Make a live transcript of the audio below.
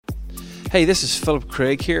Hey, this is Philip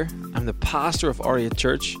Craig here. I'm the pastor of Aria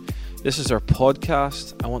Church. This is our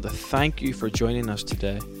podcast. I want to thank you for joining us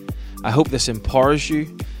today. I hope this empowers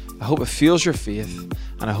you. I hope it fuels your faith,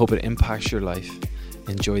 and I hope it impacts your life.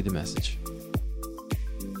 Enjoy the message.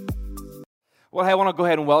 Well, hey, I want to go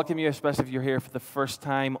ahead and welcome you, especially if you're here for the first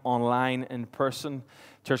time online in person.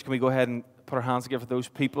 Church, can we go ahead and put our hands together for those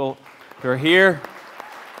people who are here?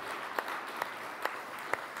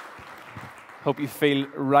 Hope you feel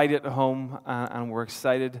right at home, and we're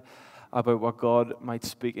excited about what God might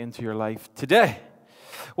speak into your life today.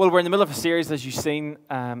 Well, we're in the middle of a series, as you've seen,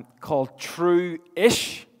 called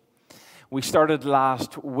True-ish. We started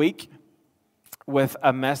last week with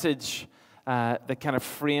a message that kind of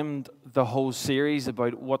framed the whole series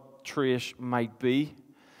about what true-ish might be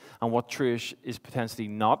and what true-ish is potentially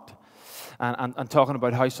not. And talking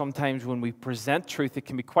about how sometimes when we present truth, it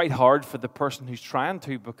can be quite hard for the person who's trying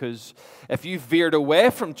to, because if you veered away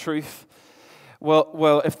from truth,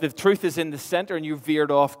 well, if the truth is in the center and you veered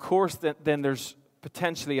off course, then there's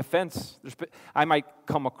potentially offense. I might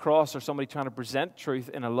come across, or somebody trying to present truth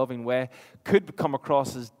in a loving way could come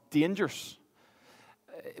across as dangerous.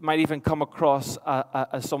 It might even come across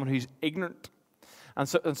as someone who's ignorant. And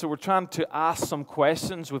so we're trying to ask some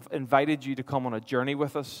questions. We've invited you to come on a journey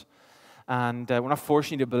with us. And we're not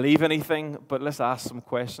forcing you to believe anything, but let's ask some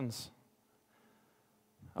questions.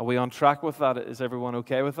 Are we on track with that? Is everyone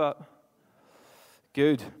okay with that?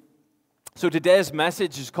 Good. So today's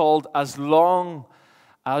message is called As Long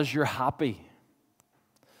As You're Happy.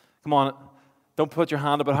 Come on, don't put your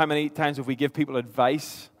hand up, but how many times have we give people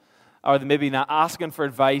advice, or they maybe not asking for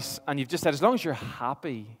advice, and you've just said, as long as you're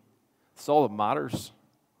happy, that's all that matters.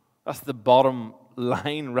 That's the bottom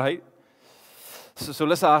line, right? So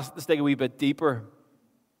let's dig a wee bit deeper.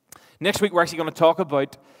 Next week, we're actually going to talk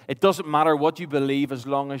about it doesn't matter what you believe as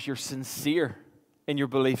long as you're sincere in your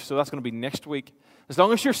belief. So that's going to be next week. As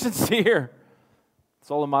long as you're sincere,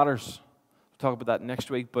 that's all that matters. We'll talk about that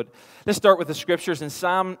next week. But let's start with the scriptures. In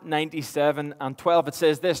Psalm 97 and 12, it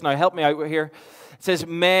says this. Now, help me out here. It says,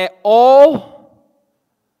 May all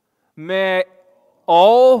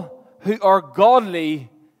who are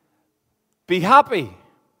godly be happy.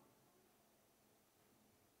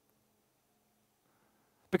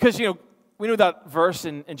 Because, we know that verse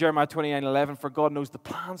in Jeremiah 29:11, for God knows the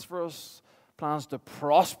plans for us, plans to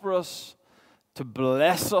prosper us, to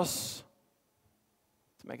bless us,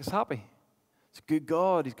 to make us happy. It's a good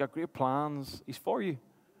God. He's got great plans. He's for you.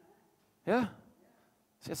 Yeah.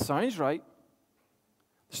 See, it sounds right.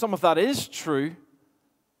 Some of that is true.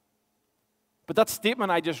 But that statement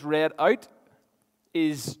I just read out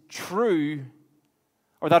is true,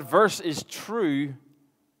 or that verse is true-ish.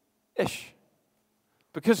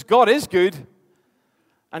 Because God is good,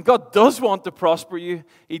 and God does want to prosper you.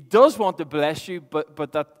 He does want to bless you,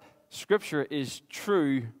 but that scripture is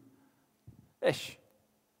true-ish.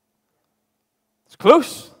 It's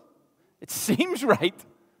close. It seems right.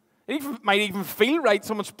 It might even feel right.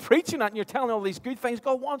 Someone's preaching that, and you're telling all these good things.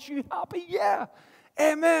 God wants you happy. Yeah.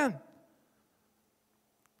 Amen.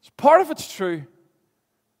 Part of it's true,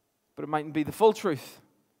 but it mightn't be the full truth.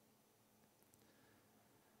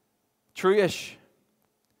 True-ish.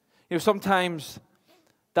 Sometimes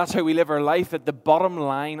that's how we live our life, that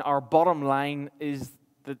our bottom line is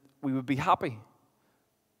that we would be happy.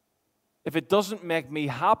 If it doesn't make me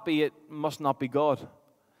happy, it must not be God.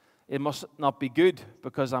 It must not be good,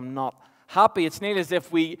 because I'm not happy. It's nearly as if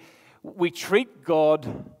we treat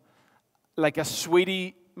God like a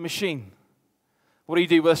sweetie machine. What do you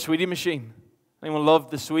do with a sweetie machine? Anyone love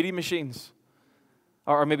the sweetie machines?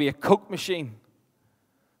 Or maybe a Coke machine?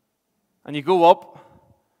 And you go up,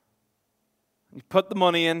 you put the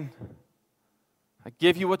money in, I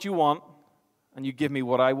give you what you want, and you give me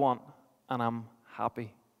what I want, and I'm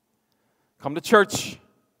happy. Come to church,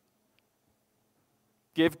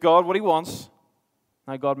 give God what He wants,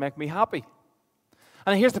 now God make me happy.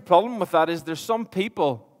 And here's the problem with that is there's some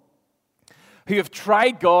people who have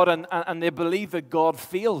tried God and they believe that God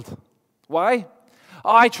failed. Why?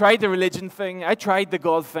 Oh, I tried the religion thing, I tried the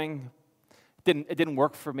God thing. It didn't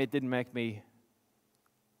work for me, it didn't make me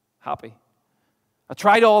happy. I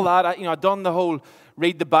tried all that. I'd done the whole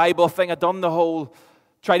read the Bible thing. I'd done the whole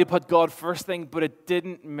try to put God first thing, but it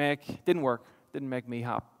didn't work. It didn't make me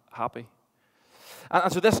happy.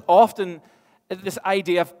 And so this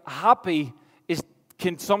idea of happy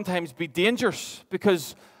can sometimes be dangerous,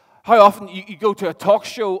 because how often you go to a talk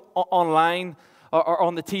show online or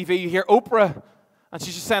on the TV, you hear Oprah, and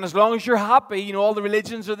she's just saying, as long as you're happy, all the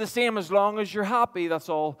religions are the same. As long as you're happy, that's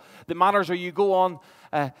all that matters. Or you go on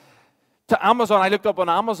to Amazon. I looked up on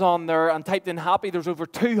Amazon there and typed in happy. There's over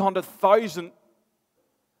 200,000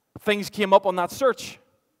 things came up on that search.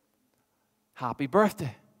 Happy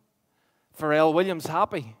birthday. Pharrell Williams,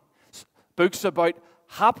 happy. Books about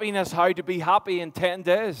happiness, how to be happy in 10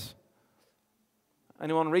 days.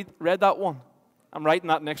 Anyone read that one? I'm writing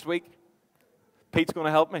that next week. Pete's going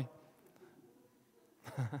to help me.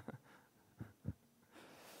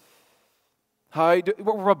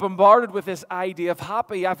 We're bombarded with this idea of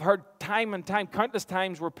happy. I've heard time and time, countless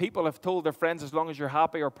times, where people have told their friends, as long as you're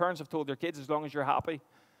happy, or parents have told their kids, as long as you're happy.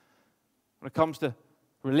 When it comes to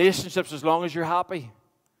relationships, as long as you're happy.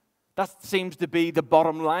 That seems to be the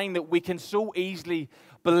bottom line that we can so easily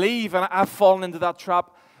believe, and I've fallen into that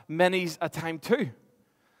trap many a time too,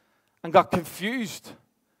 and got confused.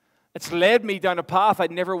 It's led me down a path I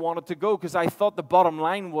never wanted to go, because I thought the bottom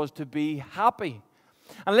line was to be happy.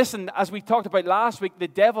 And listen, as we talked about last week, the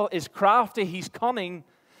devil is crafty, he's cunning.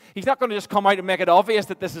 He's not going to just come out and make it obvious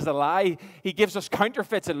that this is a lie. He gives us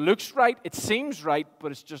counterfeits. It looks right, it seems right,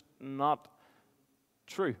 but it's just not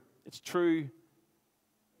true. It's true-ish.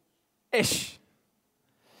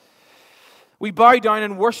 We bow down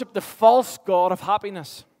and worship the false god of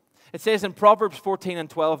happiness. It says in Proverbs 14 and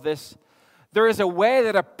 12 this: there is a way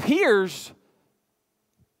that appears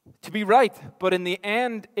to be right, but in the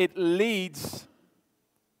end it leads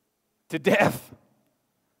to death,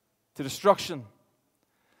 to destruction,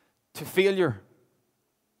 to failure,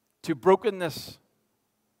 to brokenness,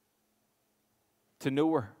 to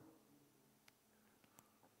nowhere.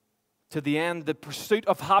 To the end, the pursuit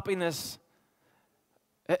of happiness.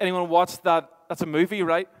 Anyone watched that? That's a movie,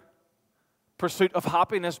 right? Pursuit of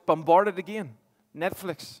Happiness, bombarded again.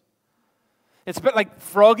 Netflix. It's a bit like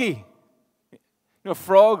Froggy. You know,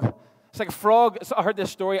 frog. It's like a frog. I heard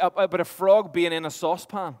this story about a frog being in a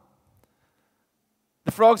saucepan.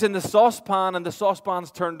 The frog's in the saucepan, and the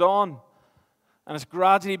saucepan's turned on, and it's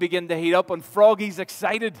gradually beginning to heat up, and Froggy's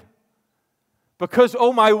excited because,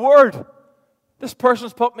 oh my word, this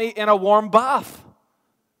person's put me in a warm bath.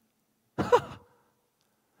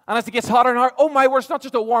 And as it gets hotter and hotter, oh my word, it's not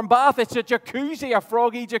just a warm bath, it's a jacuzzi, a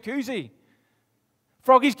Froggy jacuzzi.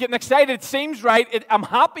 Froggy's getting excited. It seems right. I'm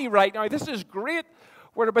happy right now. This is great.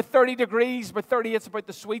 We're at about 30 degrees, about 30, it's about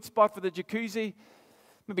the sweet spot for the jacuzzi,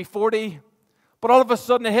 maybe 40. But all of a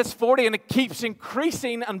sudden it hits 40 and it keeps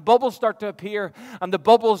increasing, and bubbles start to appear, and the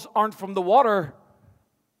bubbles aren't from the water.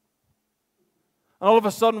 And all of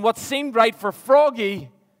a sudden what seemed right for Froggy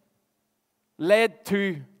led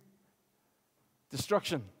to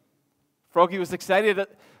destruction. Froggy was excited.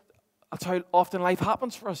 That's how often life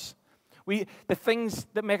happens for us. The things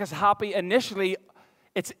that make us happy initially,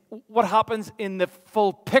 it's what happens in the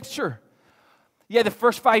full picture. Yeah, the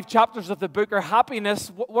first 5 chapters of the book are happiness.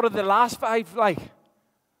 What are the last 5 like?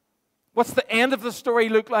 What's the end of the story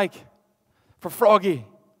look like for Froggy?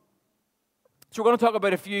 So we're going to talk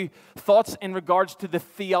about a few thoughts in regards to the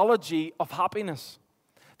theology of happiness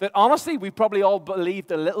that honestly we probably all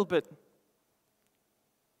believed a little bit.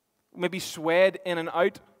 Maybe swayed in and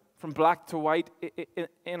out from black to white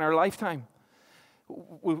in our lifetime.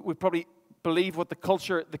 We probably believe what the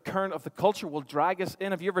current of the culture will drag us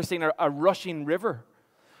in. Have you ever seen a rushing river?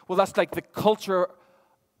 Well, that's like the culture.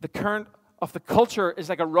 The current of the culture is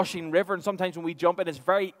like a rushing river, and sometimes when we jump in, it's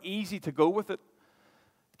very easy to go with it.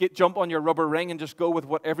 Jump on your rubber ring and just go with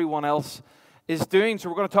what everyone else is doing. So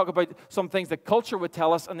we're going to talk about some things that culture would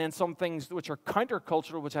tell us, and then some things which are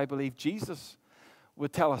countercultural, which I believe Jesus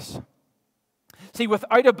would tell us. See,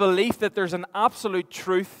 without a belief that there's an absolute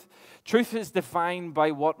truth, truth is defined by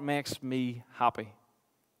what makes me happy.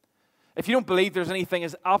 If you don't believe there's anything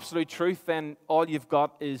as absolute truth, then all you've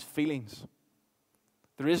got is feelings.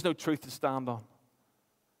 There is no truth to stand on.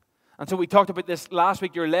 And so we talked about this last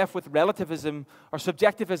week. You're left with relativism or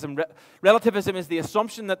subjectivism. Relativism is the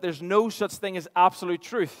assumption that there's no such thing as absolute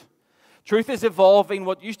truth. Truth is evolving.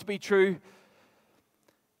 What used to be true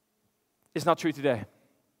is not true today.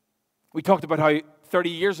 We talked about how 30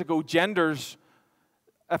 years ago, genders,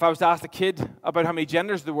 if I was to ask a kid about how many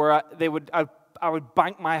genders there were, I would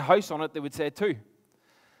bank my house on it, they would say 2.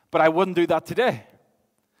 But I wouldn't do that today.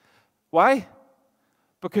 Why?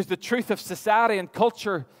 Because the truth of society and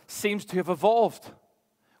culture seems to have evolved.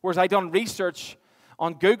 Whereas I done research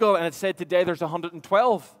on Google and it said today there's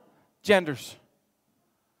 112 genders.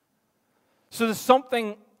 So there's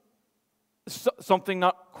something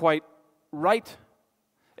not quite right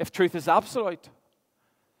if truth is absolute.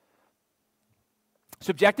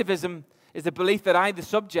 Subjectivism is the belief that I, the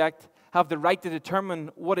subject, have the right to determine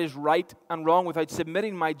what is right and wrong without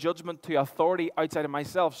submitting my judgment to authority outside of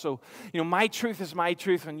myself. So, my truth is my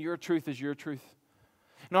truth and your truth is your truth.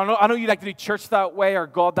 I know you like to do church that way or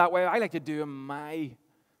God that way. I like to do it my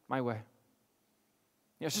way.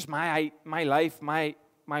 It's just my life, my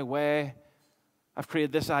my way. I've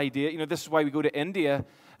created this idea. You know, this is why we go to India,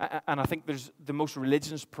 and I think there's the most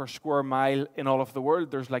religions per square mile in all of the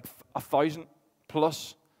world. There's like 1,000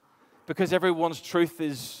 plus, because everyone's truth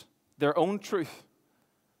is their own truth.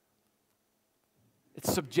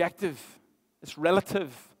 It's subjective. It's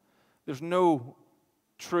relative. There's no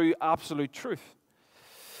true, absolute truth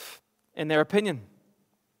in their opinion.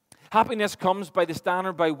 Happiness comes by the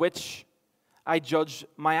standard by which I judge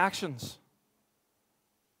my actions.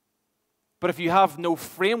 But if you have no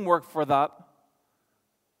framework for that,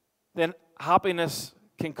 then happiness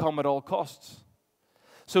can come at all costs.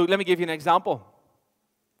 So let me give you an example.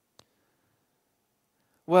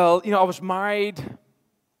 Well, you know, I was married,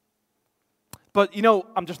 but, you know,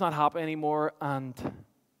 I'm just not happy anymore.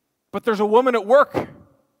 But there's a woman at work,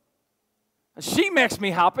 and she makes me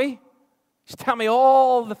happy. She's telling me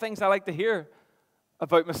all the things I like to hear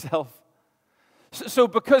about myself. So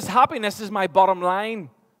because happiness is my bottom line,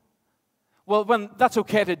 well, when that's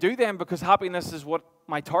okay to do then, because happiness is what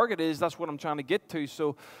my target is. That's what I'm trying to get to.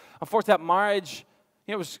 So, unfortunately, that marriage,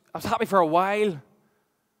 you know, I was happy for a while,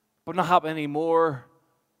 but not happy anymore.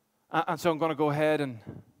 And so I'm going to go ahead and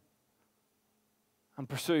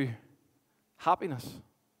pursue happiness.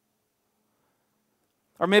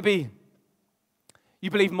 Or maybe you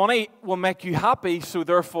believe money will make you happy, so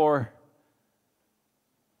therefore,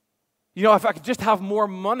 you know, if I could just have more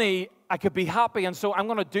money, I could be happy. And so I'm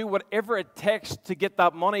going to do whatever it takes to get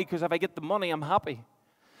that money, because if I get the money, I'm happy.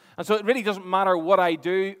 And so it really doesn't matter what I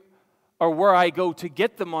do or where I go to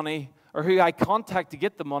get the money or who I contact to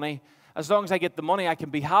get the money. As long as I get the money, I can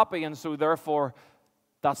be happy. And so therefore,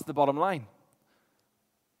 that's the bottom line.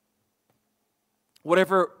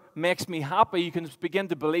 Whatever makes me happy, you can begin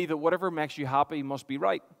to believe that whatever makes you happy must be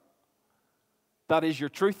right. That is your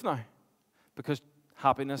truth now, because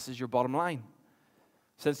happiness is your bottom line,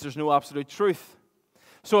 since there's no absolute truth.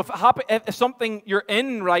 So if something you're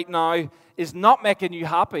in right now is not making you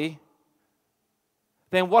happy,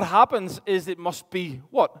 then what happens is it must be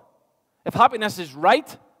what? If happiness is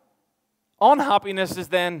right, unhappiness is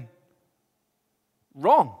then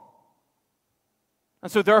wrong.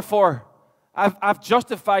 And so therefore, I've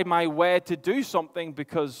justified my way to do something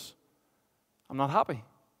because I'm not happy,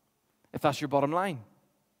 if that's your bottom line.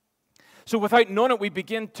 So without knowing it, we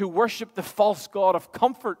begin to worship the false god of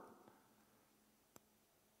comfort.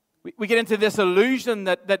 We get into this illusion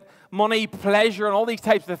that money, pleasure, and all these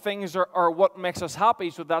types of things are what makes us happy,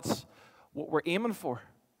 so that's what we're aiming for.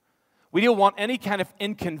 We don't want any kind of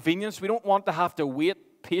inconvenience. We don't want to have to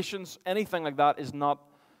wait, patience, anything like that is not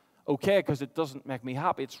okay, because it doesn't make me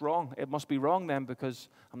happy. It's wrong. It must be wrong then, because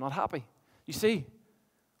I'm not happy. You see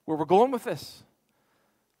where we're going with this?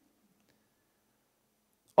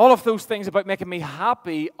 All of those things about making me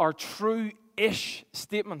happy are true-ish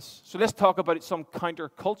statements. So let's talk about some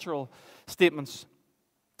countercultural statements.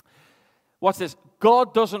 What's this?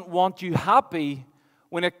 God doesn't want you happy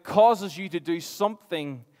when it causes you to do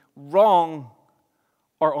something wrong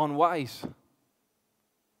or unwise.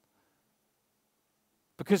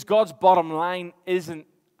 Because God's bottom line isn't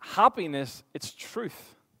happiness, it's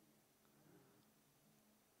truth.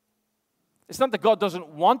 It's not that God doesn't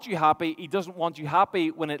want you happy. He doesn't want you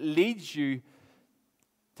happy when it leads you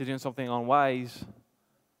to doing something unwise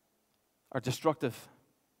or destructive.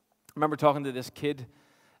 I remember talking to this kid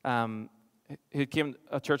who came to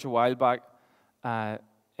a church a while back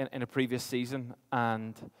in a previous season,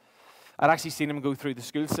 and I'd actually seen him go through the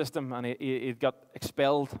school system, and he got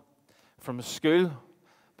expelled from school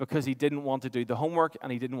because he didn't want to do the homework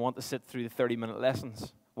and he didn't want to sit through the 30-minute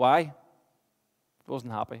lessons. Why? He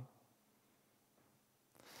wasn't happy.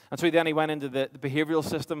 And so then he went into the behavioral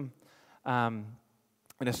system. And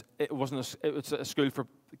it was a school for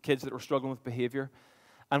kids that were struggling with behavior.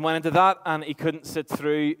 And went into that, and he couldn't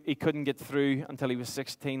get through until he was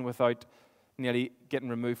 16 without nearly getting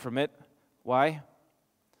removed from it. Why?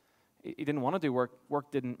 He didn't want to do work.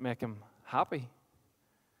 Work didn't make him happy.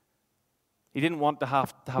 He didn't want to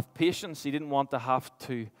have patience. He didn't want to have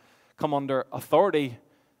to come under authority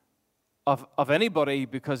of anybody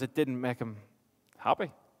because it didn't make him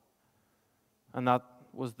happy. And that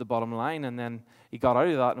was the bottom line. And then he got out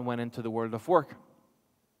of that and went into the world of work.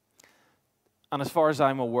 And as far as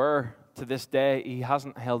I'm aware, to this day, he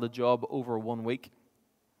hasn't held a job over 1 week.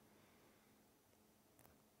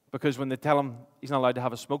 Because when they tell him he's not allowed to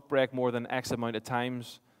have a smoke break more than X amount of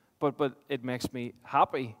times, but it makes me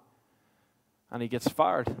happy. And he gets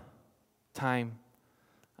fired time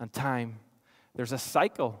and time. There's a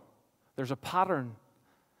cycle. There's a pattern.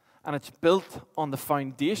 And it's built on the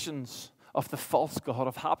foundations of the false god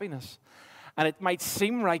of happiness. And it might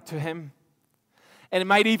seem right to him. And it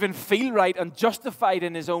might even feel right and justified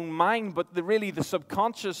in his own mind, but really the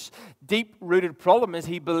subconscious, deep-rooted problem is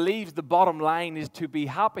he believes the bottom line is to be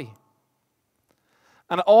happy.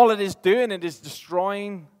 And all it is doing, it is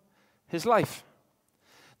destroying his life.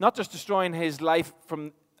 Not just destroying his life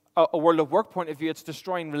from a world of work point of view, it's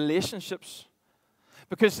destroying relationships.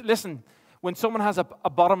 Because, listen, when someone has a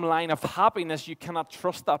bottom line of happiness, you cannot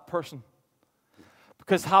trust that person.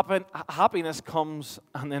 Because happiness comes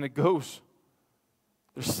and then it goes.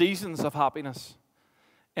 There's seasons of happiness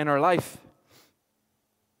in our life.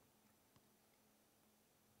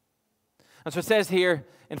 And so it says here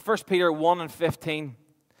in 1 Peter 1:15,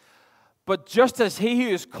 but just as he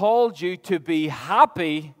who has called you to be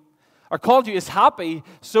happy, or called you is happy,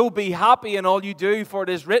 so be happy in all you do, for it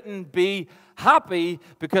is written, be happy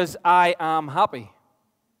because I am happy.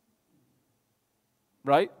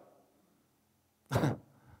 Right?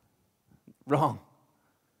 Wrong.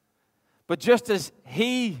 But just as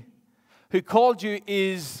he who called you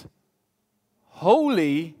is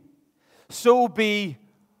holy, so be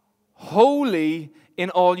holy in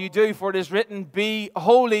all you do. For it is written, be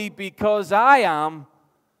holy because I am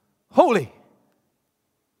holy.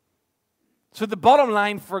 So the bottom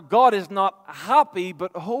line for God is not happy,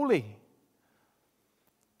 but holy.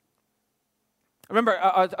 I remember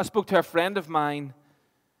I spoke to a friend of mine,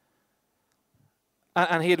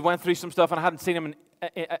 and he had went through some stuff, and I hadn't seen him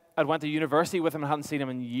I went to university with him and hadn't seen him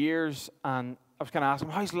in years, and I was kind of asking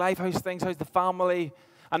him, how's life, how's things, how's the family?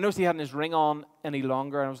 I noticed he hadn't his ring on any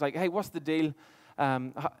longer, and I was like, hey, what's the deal?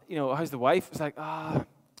 How's the wife? It's like,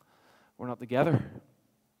 we're not together.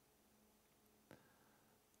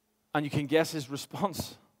 And you can guess his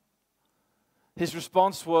response. His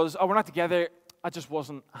response was, we're not together, I just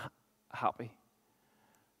wasn't happy.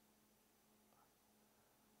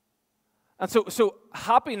 And so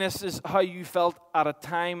happiness is how you felt at a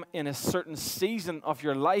time in a certain season of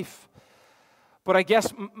your life. But I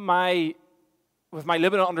guess with my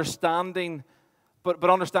limited understanding, but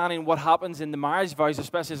understanding what happens in the marriage vows,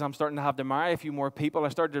 especially as I'm starting to have to marry a few more people, I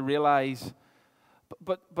started to realize,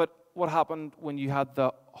 but what happened when you had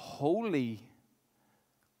the holy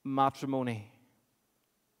matrimony?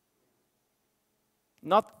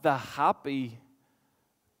 Not the happy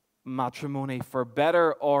matrimony, for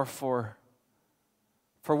better or for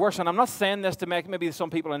worse. And I'm not saying this to make maybe some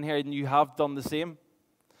people in here and you have done the same.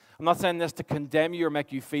 I'm not saying this to condemn you or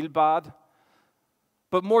make you feel bad,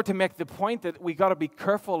 but more to make the point that we got to be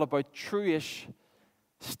careful about true-ish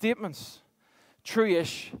statements,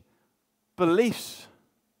 true-ish beliefs.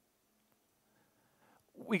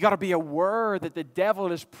 We got to be aware that the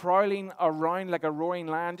devil is prowling around like a roaring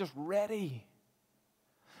lion, just ready.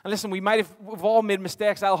 And listen, we've all made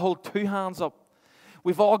mistakes. I'll hold two hands up.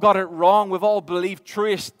 We've all got it wrong. We've all believed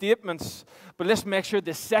true-ish statements. But let's make sure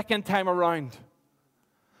the second time around,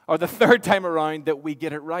 or the third time around, that we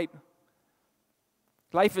get it right.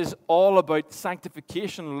 Life is all about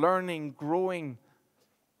sanctification, learning, growing,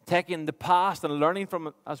 taking the past and learning from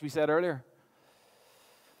it, as we said earlier.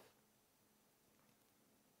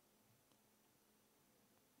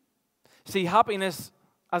 See, happiness,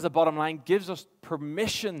 as a bottom line, gives us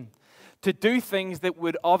permission to do things that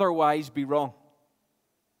would otherwise be wrong.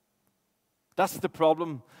 That's the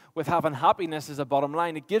problem with having happiness as a bottom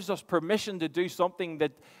line. It gives us permission to do something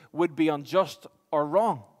that would be unjust or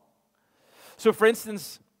wrong. So, for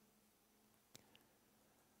instance,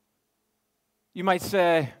 you might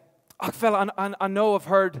say, oh, Phil, I know I've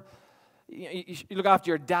heard you look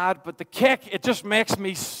after your dad, but the cake, it just makes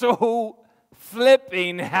me so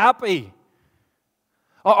flipping happy.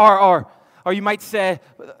 Or you might say,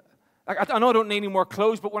 I know I don't need any more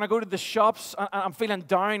clothes, but when I go to the shops and I'm feeling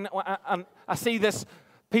down and I see this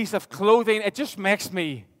piece of clothing, it just makes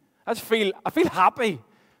me, I feel happy.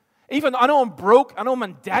 Even I know I'm broke, I know I'm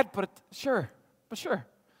in debt, but sure, it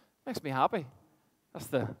makes me happy.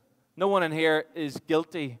 No one in here is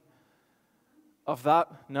guilty of that,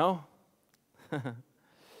 no?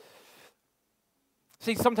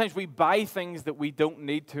 See, sometimes we buy things that we don't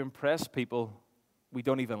need to impress people we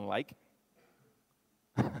don't even like.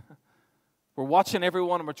 We're watching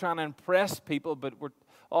everyone and we're trying to impress people, but we're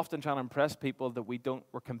often trying to impress people that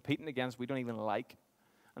we're competing against, we don't even like.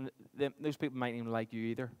 And those people might even like you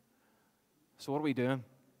either. So what are we doing?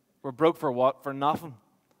 We're broke for what? For nothing.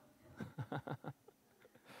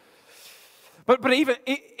 But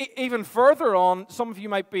even further on, some of you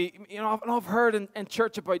might be, I've heard in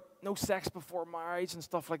church about no sex before marriage and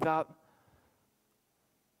stuff like that.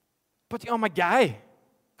 But I'm a guy.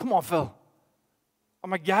 Come on, Phil.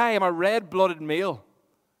 I'm a guy. I'm a red-blooded male.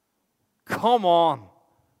 Come on.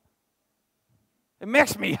 It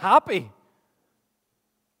makes me happy.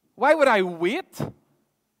 Why would I wait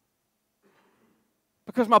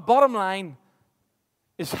Because my bottom line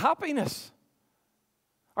is happiness.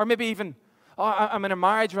 Or maybe even, I'm in a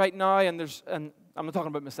marriage right now, and I'm not talking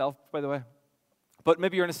about myself, by the way, but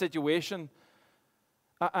maybe you're in a situation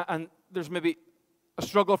and there's maybe a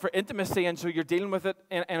struggle for intimacy, and so you're dealing with it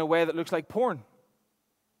in a way that looks like porn.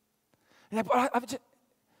 And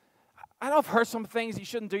I know I've heard some things, you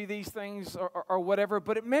shouldn't do these things or whatever,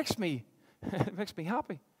 but it makes me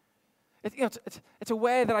happy. It's a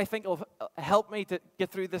way that I think will help me to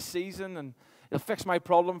get through this season, and it'll fix my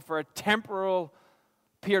problem for a temporal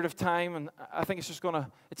period of time, and I think it's just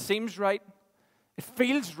it seems right, it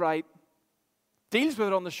feels right, deals with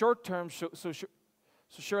it on the short term, so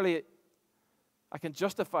surely I can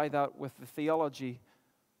justify that with the theology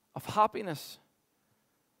of happiness.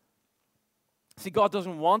 See, God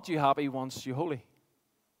doesn't want you happy, He wants you holy.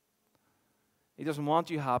 He doesn't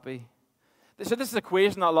want you happy. So this is an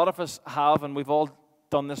equation that a lot of us have, and we've all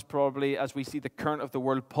done this probably as we see the current of the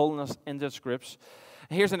world pulling us into scripts.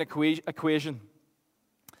 Here's an equation.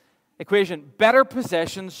 Better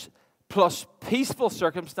possessions plus peaceful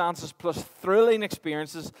circumstances plus thrilling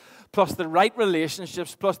experiences plus the right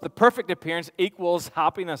relationships plus the perfect appearance equals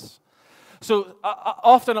happiness. So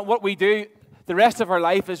often what we do the rest of our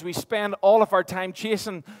life is we spend all of our time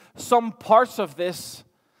chasing some parts of this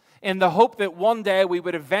in the hope that one day we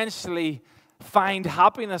would eventually find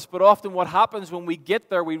happiness. But often what happens when we get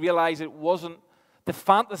there, we realize it wasn't, the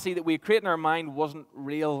fantasy that we create in our mind wasn't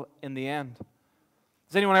real in the end.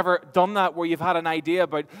 Has anyone ever done that where you've had an idea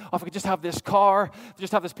about, oh, if I could just have this car,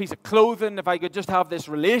 just have this piece of clothing, if I could just have this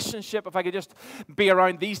relationship, if I could just be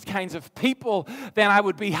around these kinds of people, then I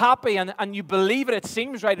would be happy. And you believe it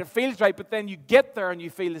seems right, it feels right, but then you get there and you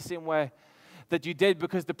feel the same way that you did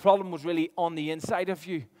because the problem was really on the inside of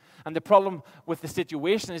you. And the problem with the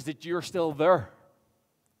situation is that you're still there.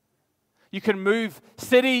 You can move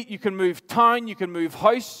city, you can move town, you can move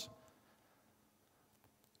house,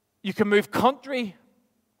 you can move country,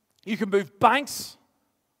 you can move banks.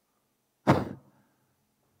 But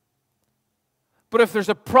if there's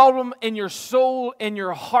a problem in your soul, in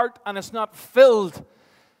your heart, and it's not filled,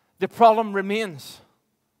 the problem remains.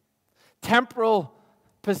 Temporal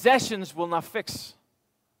possessions will not fix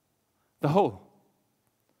the whole.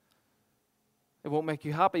 It won't make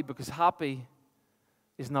you happy because happy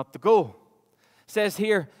is not the goal. It says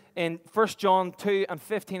here in 1 John 2 and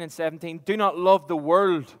 15 and 17, do not love the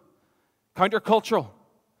world. Countercultural.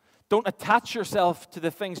 Don't attach yourself to the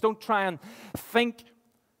things. Don't try and think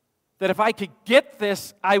that if I could get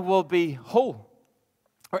this, I will be whole.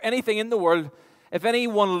 Or anything in the world. If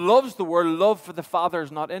anyone loves the world, love for the Father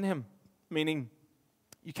is not in him. Meaning,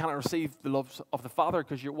 you cannot receive the love of the Father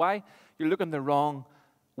because why? You're looking the wrong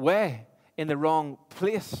way, in the wrong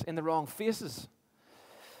place, in the wrong faces.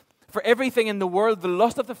 For everything in the world, the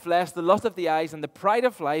lust of the flesh, the lust of the eyes, and the pride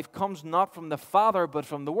of life comes not from the Father, but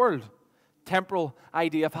from the world. Temporal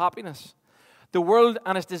idea of happiness. The world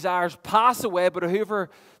and its desires pass away, but whoever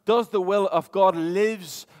does the will of God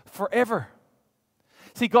lives forever.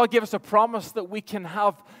 See, God gave us a promise that we can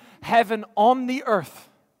have heaven on the earth,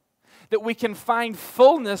 that we can find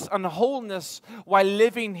fullness and wholeness while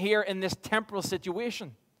living here in this temporal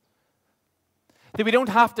situation. That we don't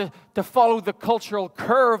have to follow the cultural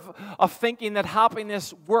curve of thinking that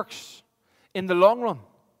happiness works in the long run.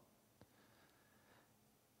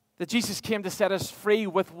 That Jesus came to set us free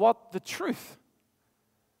with what? The truth.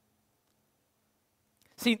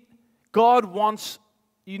 See, God wants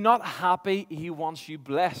you not happy, He wants you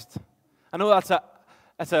blessed. I know that's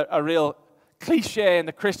a real cliche in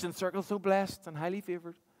the Christian circle, so blessed and highly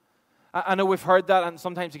favored. I know we've heard that, and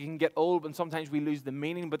sometimes it can get old, and sometimes we lose the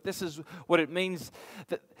meaning, but this is what it means.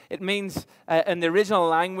 It means, in the original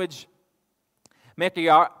language,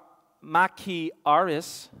 Makiaris,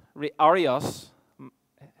 Arios.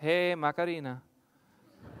 Hey, Macarena.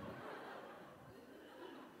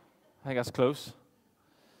 I think that's close.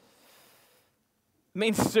 It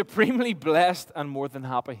means supremely blessed and more than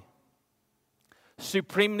happy.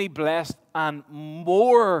 Supremely blessed and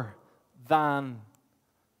more than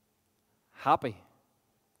happy.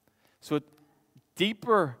 So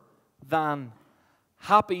deeper than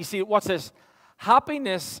happy. You see, what's this?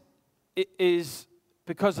 Happiness is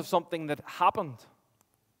because of something that happened.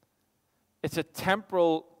 It's a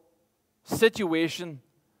temporal situation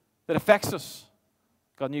that affects us.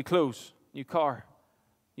 Got new clothes, new car,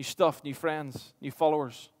 new stuff, new friends, new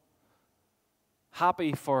followers.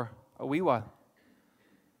 Happy for a wee while.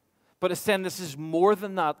 But it's saying this is more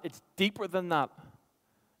than that. It's deeper than that.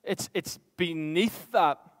 It's beneath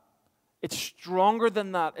that. It's stronger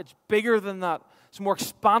than that. It's bigger than that. It's more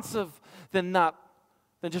expansive than that,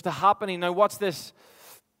 than just a happening. Now, what's this?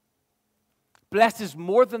 Blessed is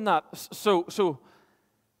more than that. So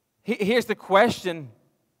here's the question,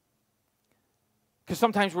 because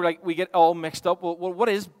sometimes we get all mixed up. Well, what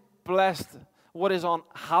is blessed? What is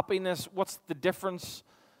unhappiness? What's the difference?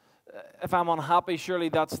 If I'm unhappy, surely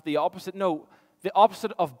that's the opposite. No, the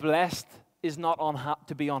opposite of blessed is not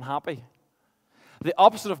to be unhappy. The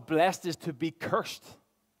opposite of blessed is to be cursed.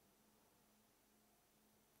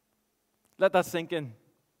 Let that sink in.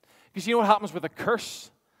 Because you know what happens with a curse?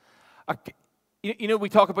 We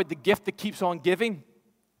talk about the gift that keeps on giving.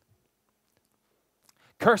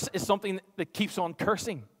 Curse is something that keeps on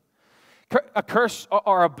cursing. A curse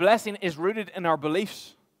or a blessing is rooted in our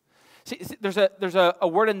beliefs. See, there's a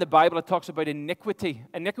word in the Bible that talks about iniquity.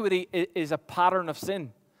 Iniquity is a pattern of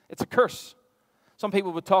sin. It's a curse. Some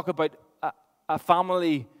people would talk about a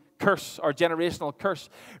family curse or generational curse.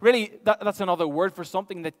 Really, that's another word for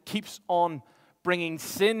something that keeps on bringing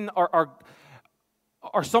sin or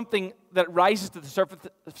something that rises to the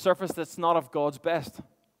surface that's not of God's best.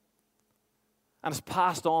 And it's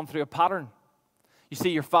passed on through a pattern. You see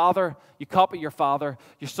your father, you copy your father.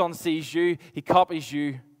 Your son sees you, he copies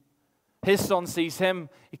you. His son sees him,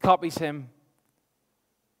 he copies him.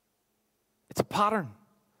 It's a pattern.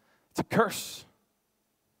 It's a curse.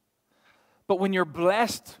 But when you're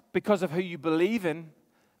blessed because of who you believe in,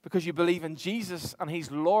 because you believe in Jesus and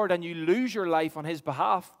He's Lord, and you lose your life on His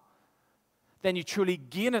behalf, then you truly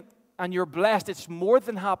gain it and you're blessed. It's more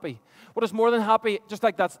than happy. What is more than happy? Just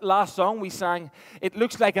like that last song we sang, it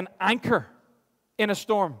looks like an anchor in a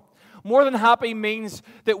storm. More than happy means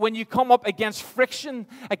that when you come up against friction,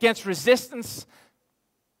 against resistance,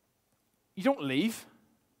 you don't leave.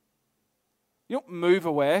 You don't move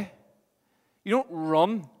away. You don't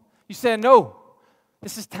run. You say, no,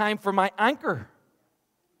 this is time for my anchor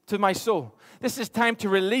to my soul. This is time to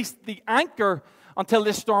release the anchor until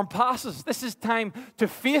this storm passes. This is time to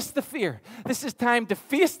face the fear. This is time to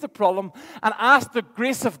face the problem and ask the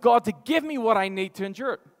grace of God to give me what I need to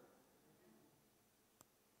endure it.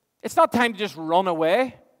 It's not time to just run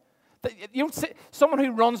away. You don't say, someone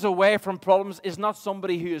who runs away from problems is not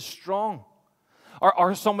somebody who is strong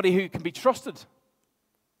or somebody who can be trusted.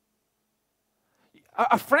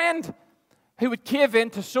 A friend who would cave in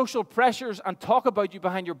to social pressures and talk about you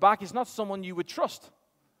behind your back is not someone you would trust.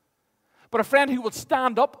 But a friend who will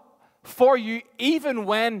stand up for you even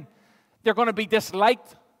when they're going to be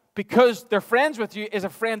disliked because they're friends with you is a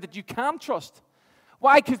friend that you can trust.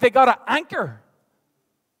 Why? Because they got an anchor.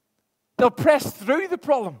 They'll press through the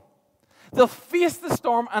problem. They'll face the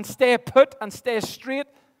storm and stay put and stay straight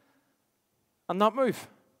and not move.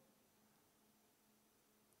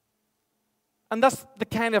 And that's the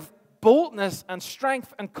kind of boldness and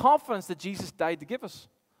strength and confidence that Jesus died to give us.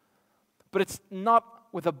 But it's not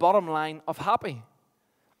with a bottom line of happy.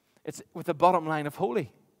 It's with a bottom line of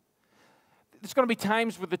holy. There's going to be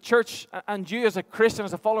times with the church and you as a Christian,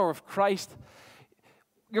 as a follower of Christ,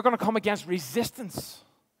 you're going to come against resistance.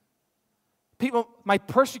 People might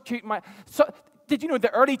persecute. Did you know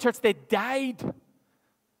the early church, they died?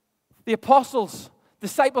 The apostles,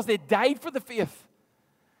 disciples, they died for the faith.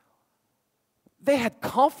 They had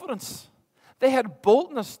confidence. They had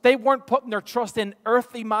boldness. They weren't putting their trust in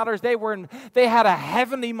earthly matters. They had a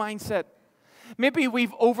heavenly mindset. Maybe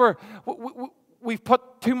we've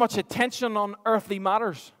put too much attention on earthly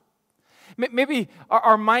matters. Maybe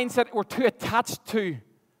our mindset, we're too attached to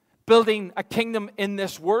building a kingdom in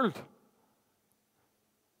this world.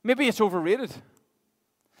 Maybe it's overrated.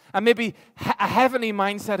 And maybe a heavenly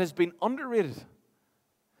mindset has been underrated.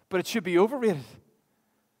 But it should be overrated.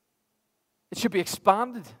 It should be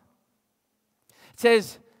expanded. It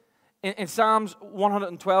says in Psalms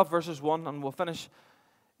 112 verses 1, and we'll finish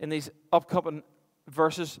in these upcoming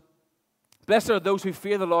verses, blessed are those who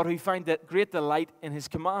fear the Lord, who find that great delight in His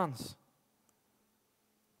commands,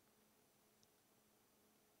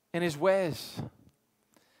 in His ways,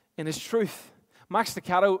 in His truth. Max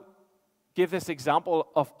Lucado gave this example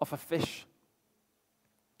of a fish.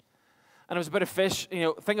 And it was about a fish,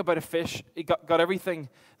 think about a fish. He got everything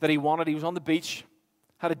that he wanted. He was on the beach,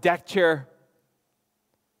 had a deck chair.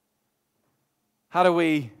 How do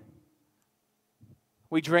we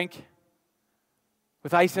drink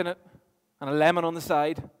with ice in it and a lemon on the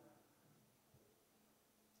side.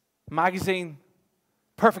 Magazine,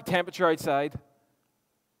 perfect temperature outside.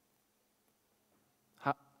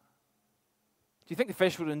 Do you think the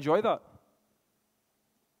fish would enjoy that?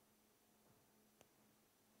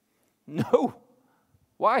 No.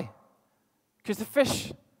 Why? Because the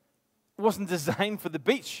fish wasn't designed for the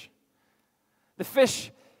beach. The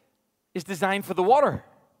fish is designed for the water.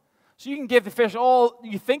 So you can give the fish all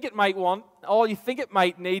you think it might want, all you think it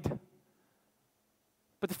might need.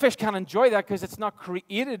 But the fish can't enjoy that because it's not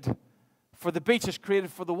created for the beach, it's created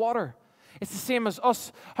for the water. It's the same as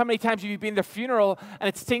us. How many times have you been to a funeral and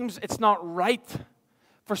it seems it's not right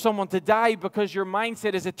for someone to die because your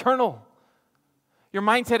mindset is eternal? Your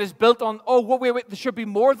mindset is built on, oh, wait, there should be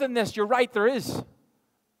more than this. You're right, there is.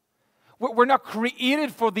 We're not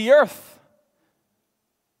created for the earth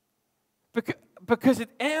because it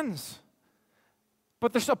ends.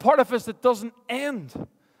 But there's a part of us that doesn't end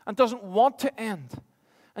and doesn't want to end.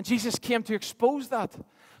 And Jesus came to expose that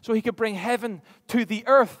so he could bring heaven to the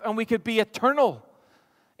earth and we could be eternal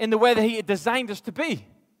in the way that he had designed us to be.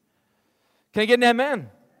 Can I get an amen?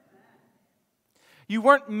 You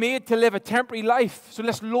weren't made to live a temporary life. So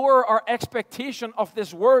let's lower our expectation of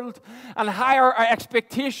this world and higher our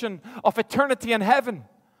expectation of eternity in heaven.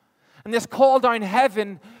 And let's call down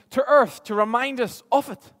heaven to earth to remind us of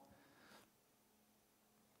it.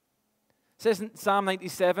 It says in Psalm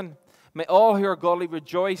 97, may all who are godly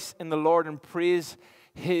rejoice in the Lord and praise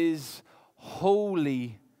his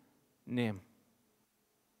holy name.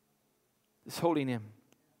 His holy name.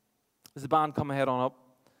 As the band come ahead on up,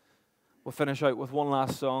 we'll finish out with one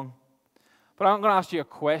last song. But I'm going to ask you a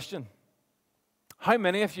question. How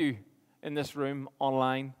many of you in this room,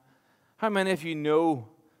 online, how many of you know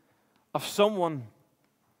of someone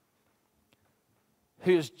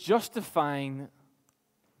who is justifying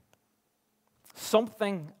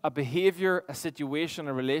something, a behavior, a situation,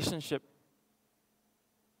 a relationship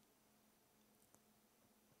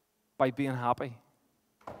by being happy?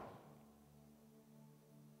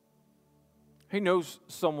 Who knows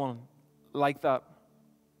someone like that?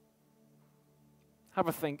 Have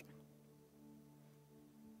a think.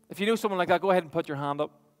 If you know someone like that, go ahead and put your hand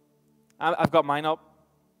up. I've got mine up.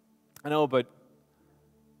 I know about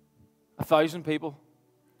 1,000 people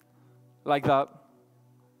like that.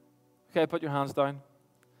 Okay, put your hands down.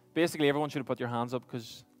 Basically, everyone should have put your hands up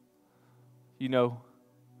because you know.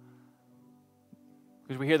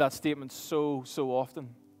 Because we hear that statement so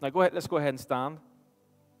often. Now go ahead, let's go ahead and stand.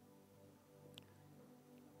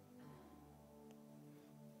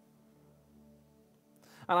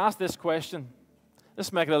 And ask this question.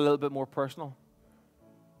 Let's make it a little bit more personal.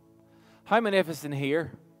 How many of us in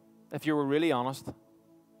here, if you were really honest,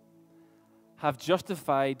 have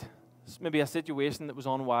justified maybe a situation that was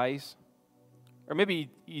unwise? Or maybe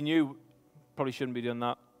you knew probably shouldn't be doing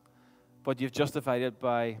that, but you've justified it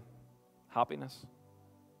by happiness?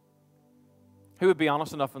 Who would be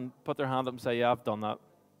honest enough and put their hand up and say, yeah, I've done that.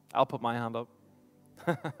 I'll put my hand up.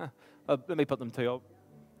 Let me put them two up.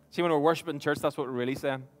 See, when we're worshiping in church, that's what we're really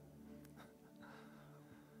saying.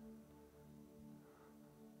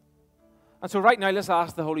 And so right now, let's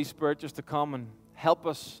ask the Holy Spirit just to come and help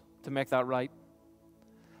us to make that right.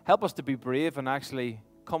 Help us to be brave and actually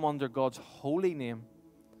come under God's holy name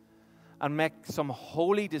and make some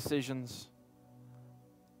holy decisions.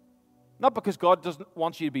 Not because God doesn't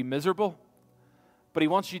want you to be miserable, but he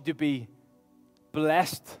wants you to be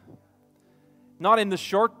blessed. Not in the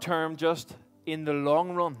short term, just in the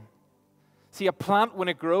long run. See, a plant, when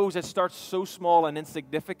it grows, it starts so small and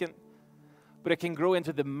insignificant, but it can grow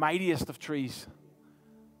into the mightiest of trees.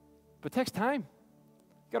 But it takes time.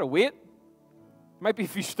 You got to wait. Might be a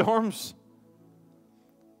few storms.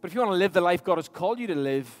 But if you want to live the life God has called you to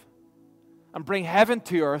live and bring heaven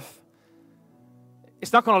to earth,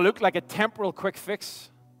 it's not going to look like a temporal quick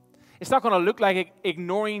fix. It's not going to look like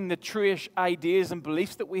ignoring the truish ideas and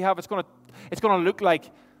beliefs that we have. It's going to look like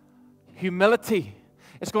humility.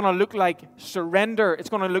 It's going to look like surrender. It's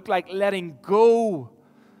going to look like letting go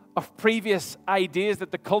of previous ideas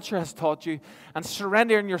that the culture has taught you and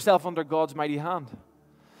surrendering yourself under God's mighty hand.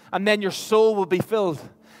 And then your soul will be filled.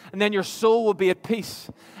 And then your soul will be at peace.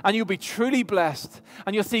 And you'll be truly blessed.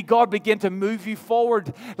 And you'll see God begin to move you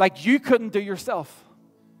forward like you couldn't do yourself.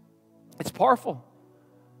 It's powerful.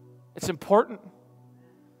 It's important.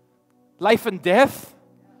 Life and death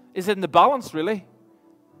is in the balance, really.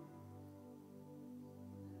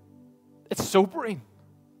 It's sobering.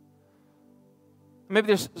 Maybe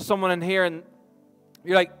there's someone in here and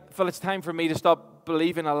you're like, Phil, it's time for me to stop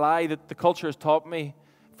believing a lie that the culture has taught me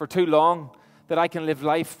for too long, that I can live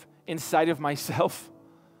life inside of myself,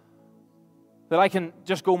 that I can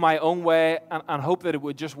just go my own way and hope that it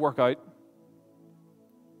would just work out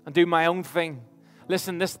and do my own thing.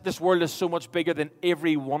 Listen, this world is so much bigger than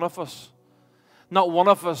every one of us. Not one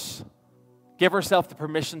of us gave ourselves the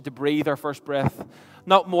permission to breathe our first breath.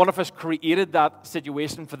 Not one of us created that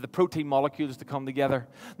situation for the protein molecules to come together.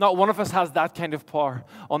 Not one of us has that kind of power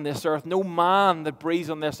on this earth. No man that breathes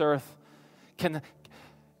on this earth can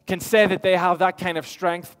say that they have that kind of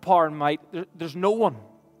strength, power, and might. There's no one.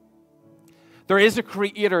 There is a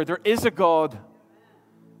creator. There is a God.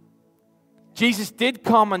 Jesus did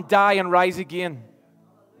come and die and rise again.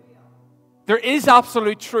 There is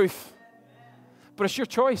absolute truth, but it's your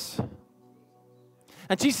choice.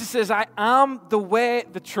 And Jesus says, I am the way,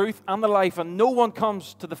 the truth, and the life, and no one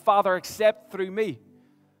comes to the Father except through me.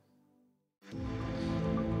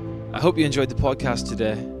 I hope you enjoyed the podcast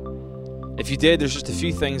today. If you did, there's just a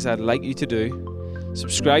few things I'd like you to do.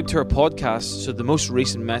 Subscribe to our podcast so the most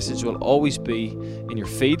recent message will always be in your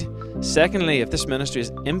feed. Secondly, if this ministry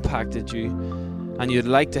has impacted you and you'd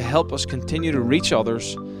like to help us continue to reach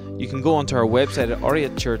others, you can go onto our website at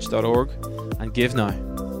ariatchurch.org and give now.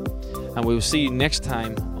 And we will see you next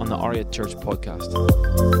time on the Ariat Church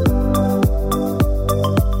podcast.